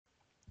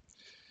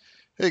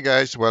Hey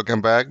guys,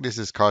 welcome back. This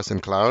is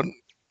Carson Cloud.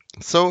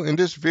 So in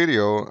this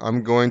video,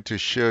 I'm going to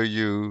show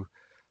you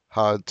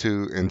how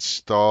to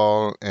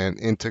install and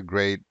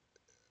integrate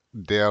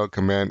Dell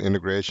Command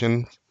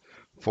Integration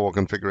for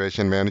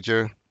Configuration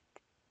Manager.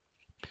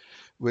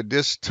 With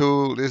this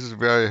tool, this is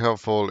very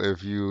helpful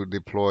if you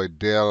deploy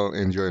Dell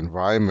in your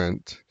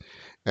environment,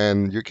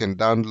 and you can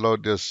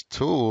download this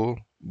tool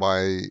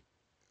by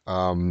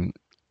um,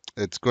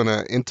 it's going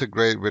to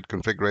integrate with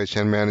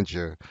Configuration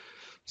Manager.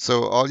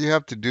 So all you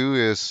have to do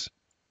is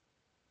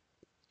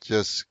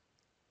just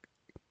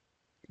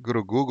go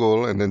to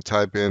Google and then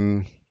type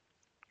in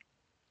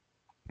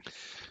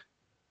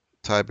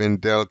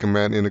Dell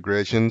Command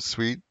Integration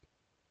Suite,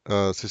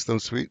 System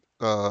Center,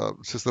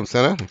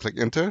 and click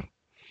Enter.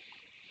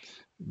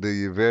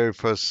 The very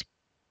first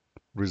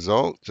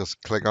result,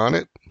 just click on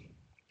it,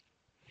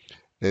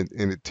 and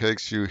it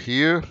takes you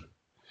here.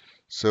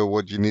 So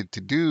what you need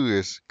to do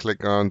is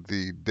click on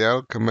the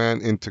Dell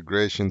Command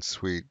Integration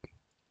Suite.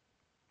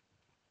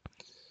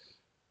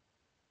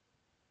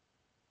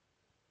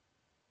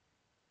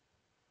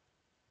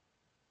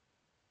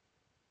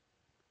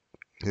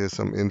 Here's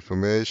some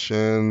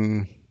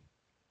information.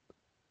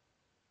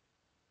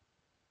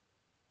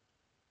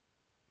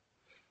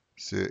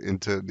 See,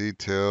 enter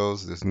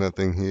details. There's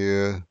nothing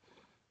here.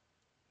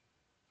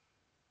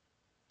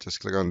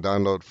 Just click on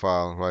Download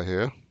File right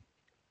here.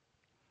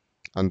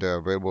 Under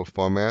Available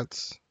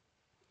Formats,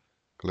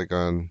 click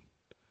on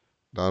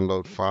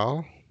Download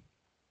File.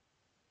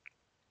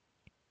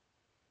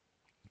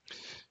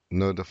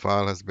 Note the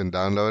file has been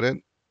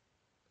downloaded.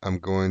 I'm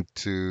going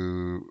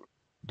to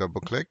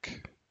double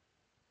click.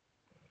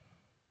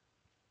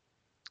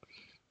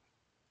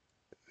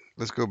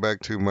 Let's go back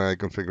to my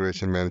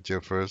configuration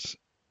manager first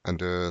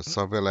under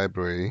software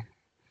library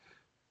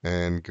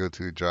and go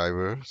to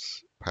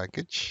drivers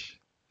package.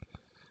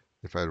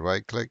 If I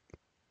right click,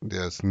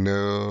 there's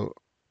no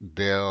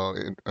Dell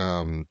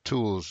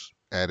tools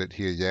added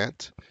here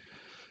yet.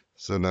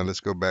 So now let's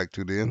go back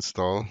to the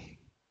install.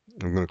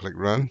 I'm going to click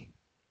run,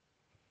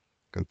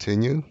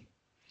 continue.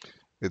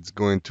 It's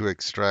going to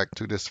extract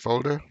to this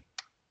folder.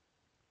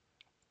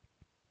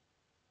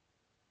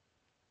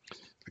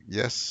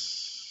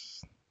 Yes.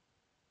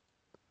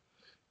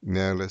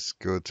 Now let's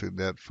go to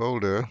that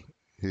folder.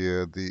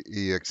 Here, the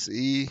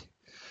exe.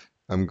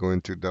 I'm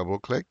going to double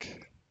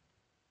click.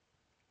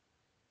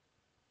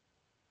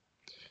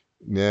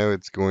 Now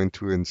it's going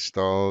to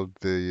install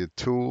the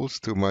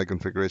tools to my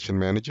configuration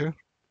manager.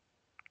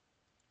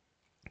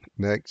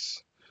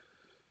 Next.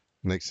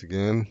 Next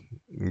again.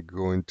 I'm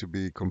going to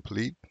be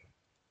complete.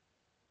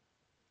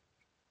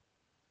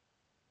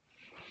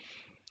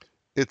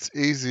 It's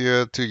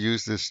easier to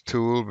use this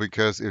tool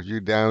because if you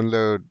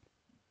download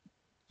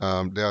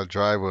their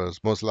drivers,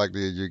 most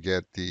likely you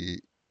get the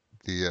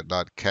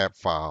 .cap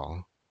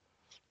file.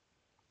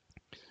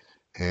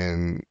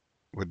 And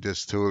with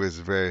this tool, it's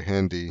very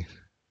handy.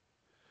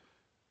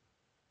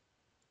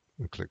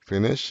 Click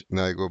Finish.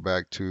 Now I go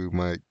back to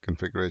my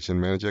Configuration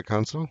Manager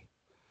console.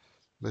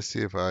 Let's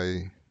see if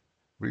I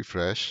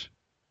refresh.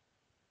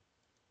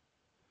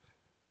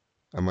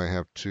 I might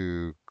have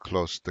to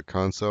close the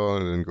console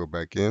and then go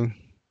back in.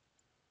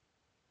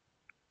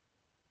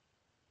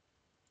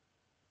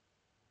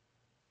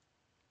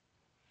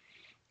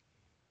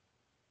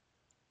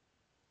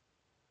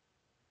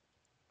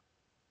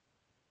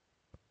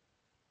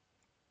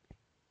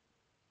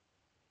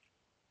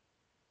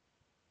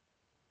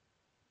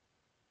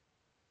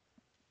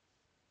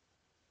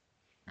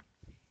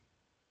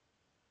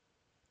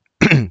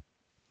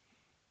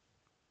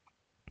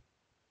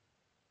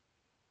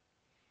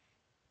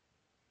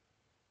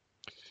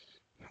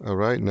 All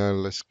right, now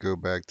let's go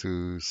back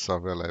to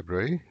Software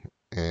Library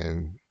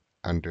and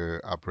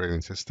under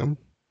Operating System,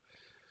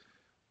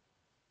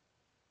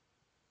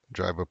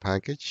 Driver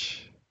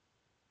Package.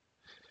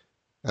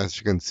 As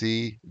you can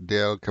see,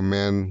 Dell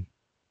Command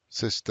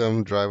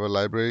System Driver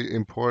Library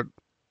Import.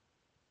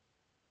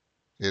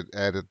 It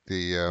added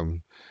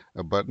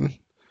a button.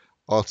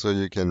 Also,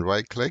 you can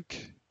right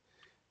click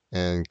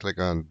and click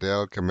on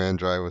Dell Command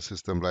Driver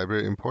System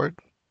Library Import.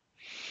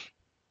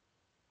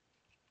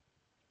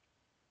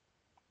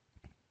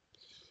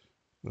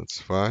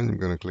 That's fine. I'm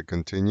going to click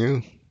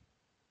Continue.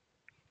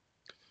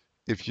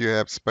 If you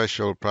have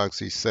special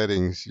proxy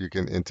settings, you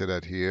can enter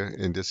that here.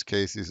 In this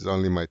case, this is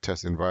only my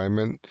test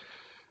environment.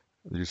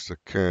 Use the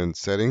current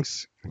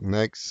settings.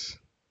 Next.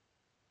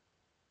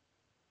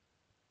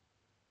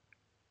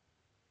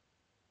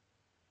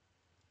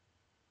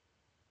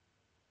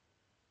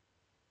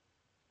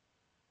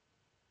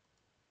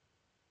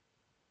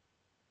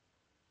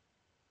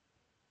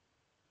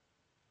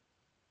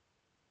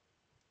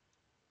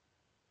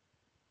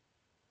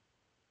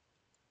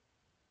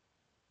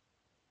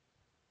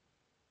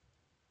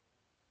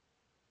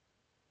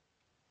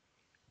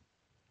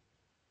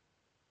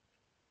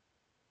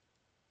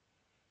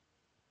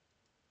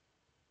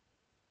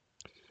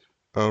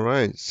 All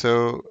right,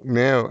 so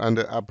now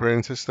under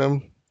operating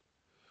system,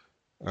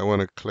 I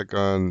want to click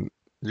on,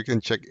 you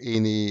can check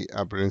any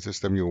operating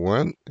system you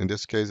want. In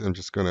this case, I'm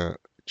just going to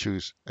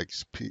choose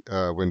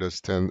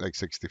Windows 10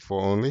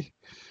 x64 only.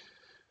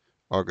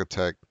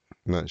 Architect,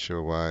 not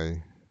sure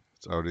why.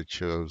 It's already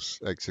chose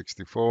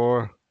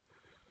x64.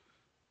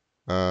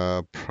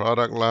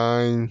 Product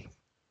line,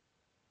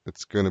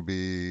 it's going to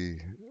be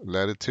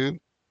Latitude,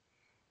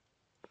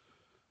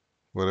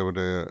 whatever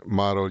the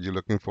model you're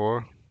looking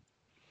for.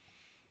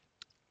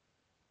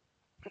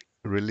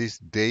 Release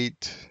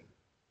date,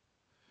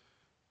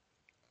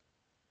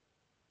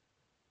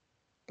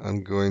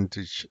 I'm going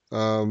to,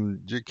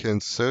 you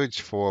can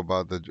search for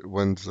about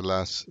when's the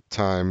last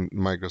time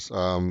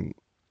Microsoft,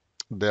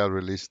 they'll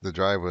release the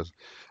drivers.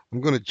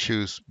 I'm going to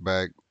choose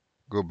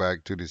go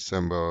back to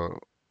December,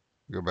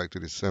 go back to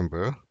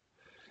December,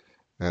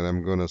 and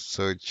I'm going to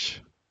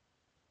search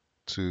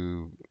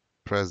to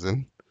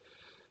present.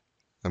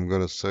 I'm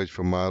going to search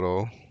for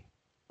model.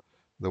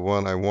 The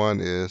one I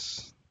want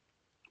is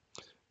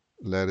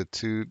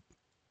Latitude.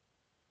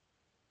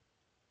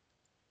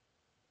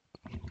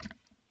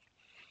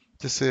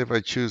 Just say if I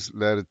choose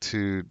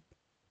Latitude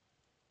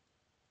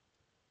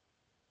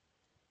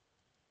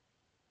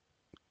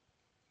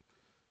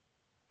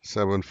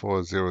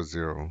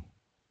 7400, I'm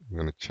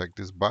going to check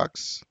this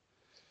box.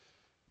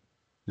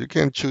 You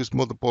can choose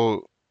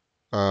multiple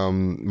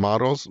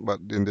models, but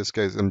in this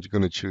case, I'm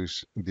going to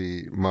choose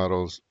the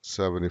models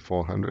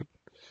 7400.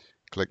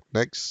 Click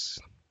Next.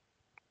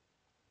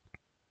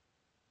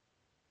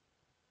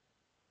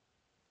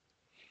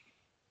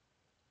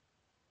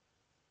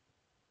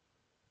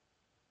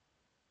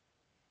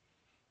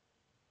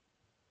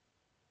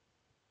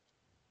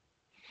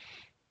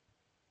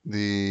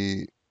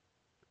 The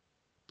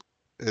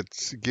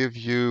It's give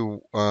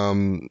you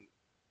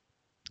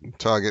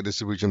target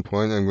distribution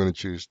point. I'm going to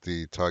choose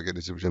the target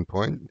distribution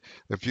point.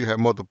 If you have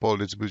multiple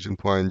distribution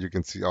points, you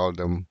can see all of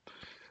them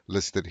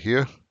listed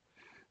here.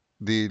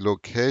 The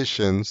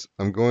locations,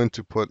 I'm going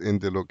to put in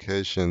the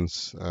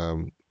locations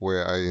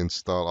where I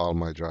install all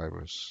my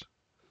drivers.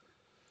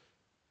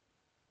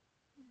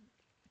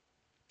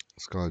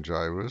 It's called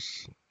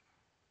drivers.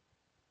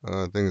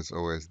 I think it's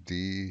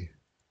OSD.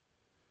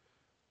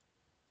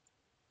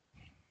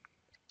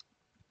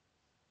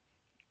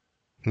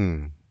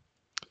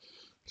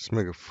 Let's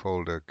make a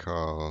folder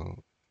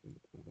called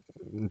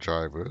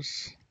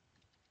drivers.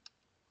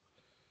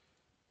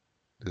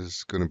 This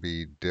is going to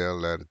be Dell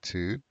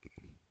Latitude.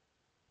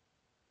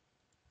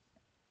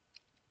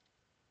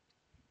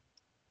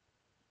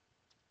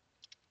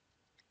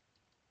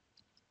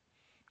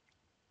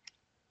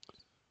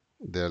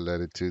 Dell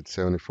Latitude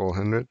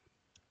 7400.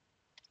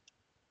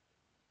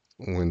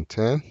 Win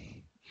 10.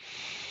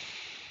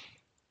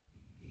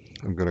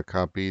 I'm going to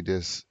copy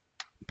this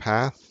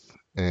path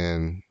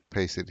and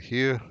paste it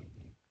here.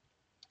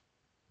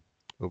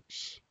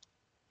 Oops.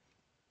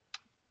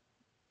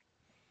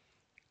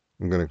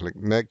 I'm going to click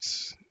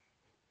Next.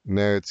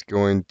 Now it's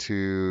going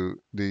to,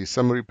 the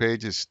summary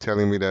page is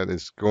telling me that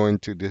it's going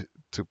to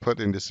put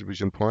in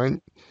distribution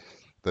point,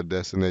 the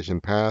destination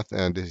path,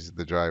 and this is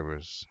the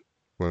drivers.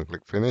 I'm going to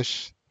click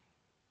Finish.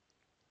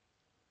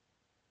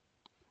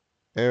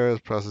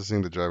 Errors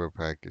processing the driver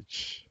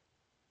package.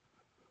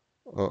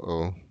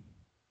 Uh-oh.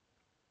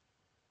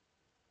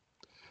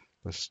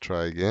 Let's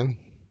try again.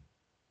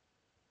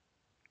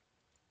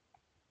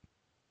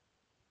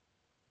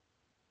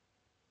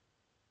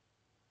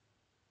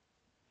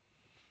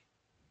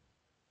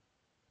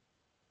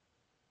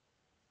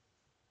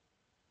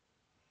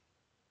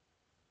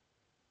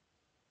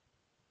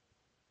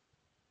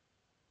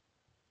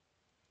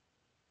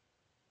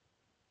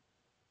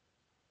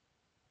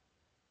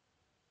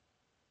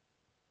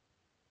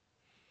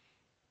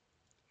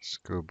 Let's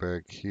go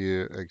back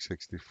here,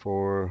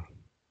 x64.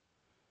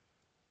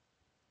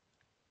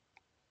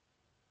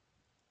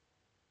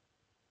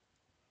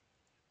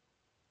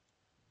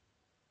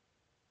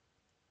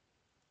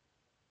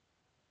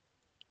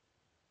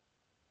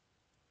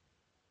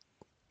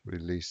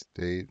 Release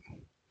date.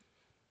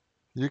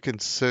 You can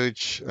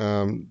search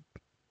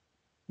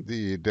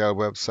the Dell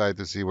website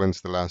to see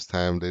when's the last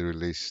time they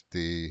released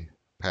the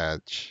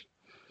patch.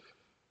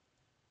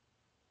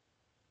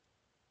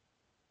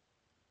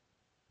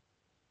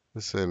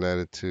 Let's say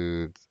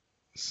Latitude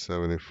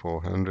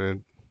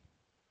 7400.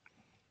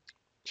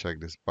 Check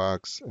this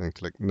box and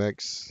click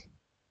Next.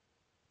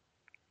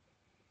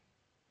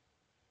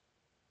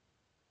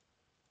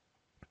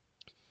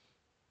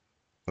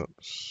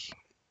 Oops.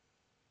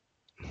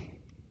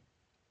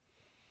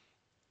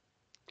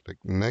 Click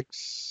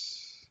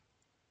Next.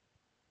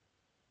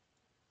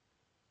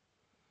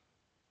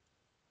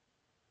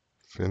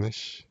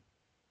 Finish.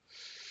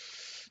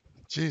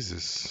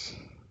 Jesus.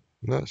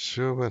 Not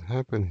sure what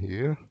happened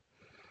here.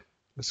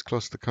 Let's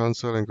close the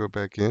console and go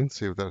back in,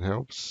 see if that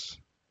helps.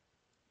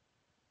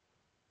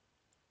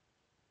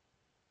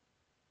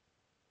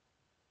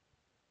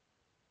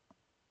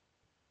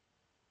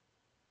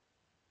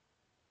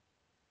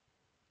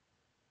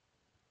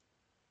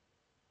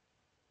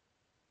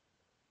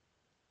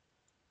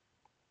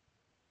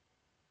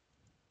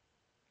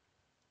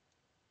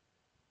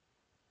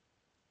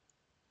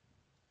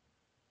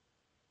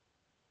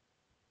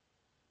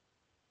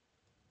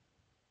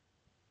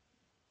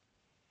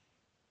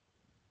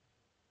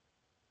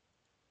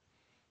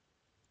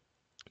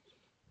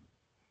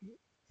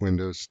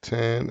 Windows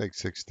 10,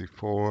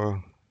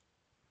 x64,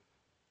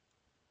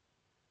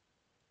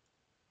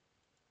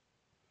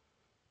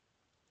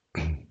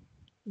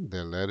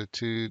 the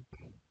latitude,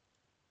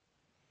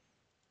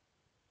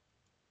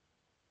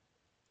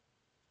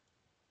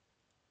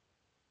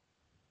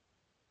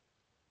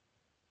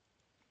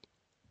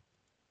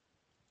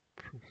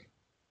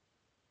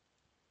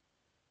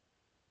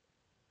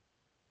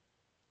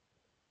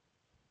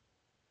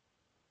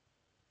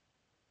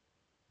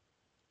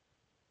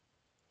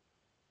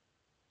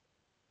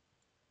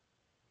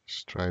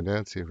 let's try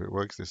that, see if it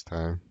works this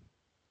time.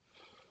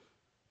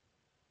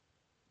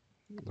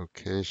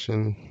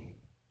 Location.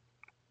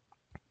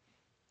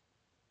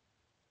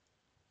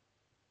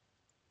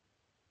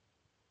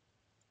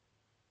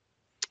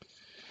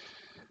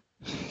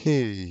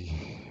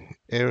 Hey,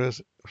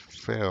 errors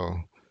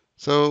fail.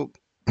 So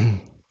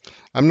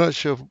I'm not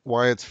sure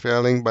why it's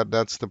failing, but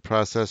that's the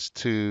process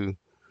to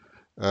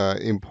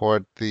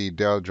import the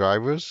Dell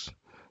drivers.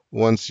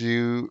 Once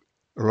you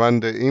run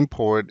the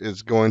import,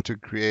 it's going to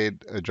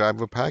create a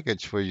driver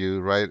package for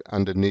you right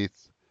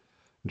underneath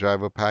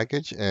driver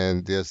package,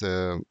 and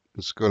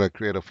it's going to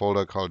create a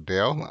folder called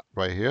Dell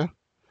right here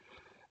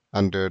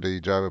under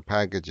the driver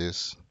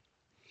packages.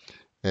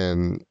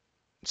 And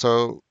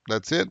so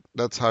that's it.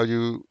 That's how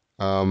you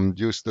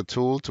use the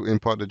tool to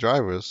import the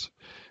drivers.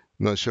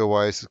 Not sure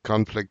why it's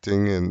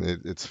conflicting and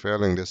it's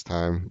failing this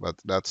time, but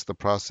that's the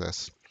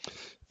process.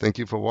 Thank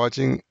you for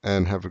watching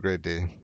and have a great day.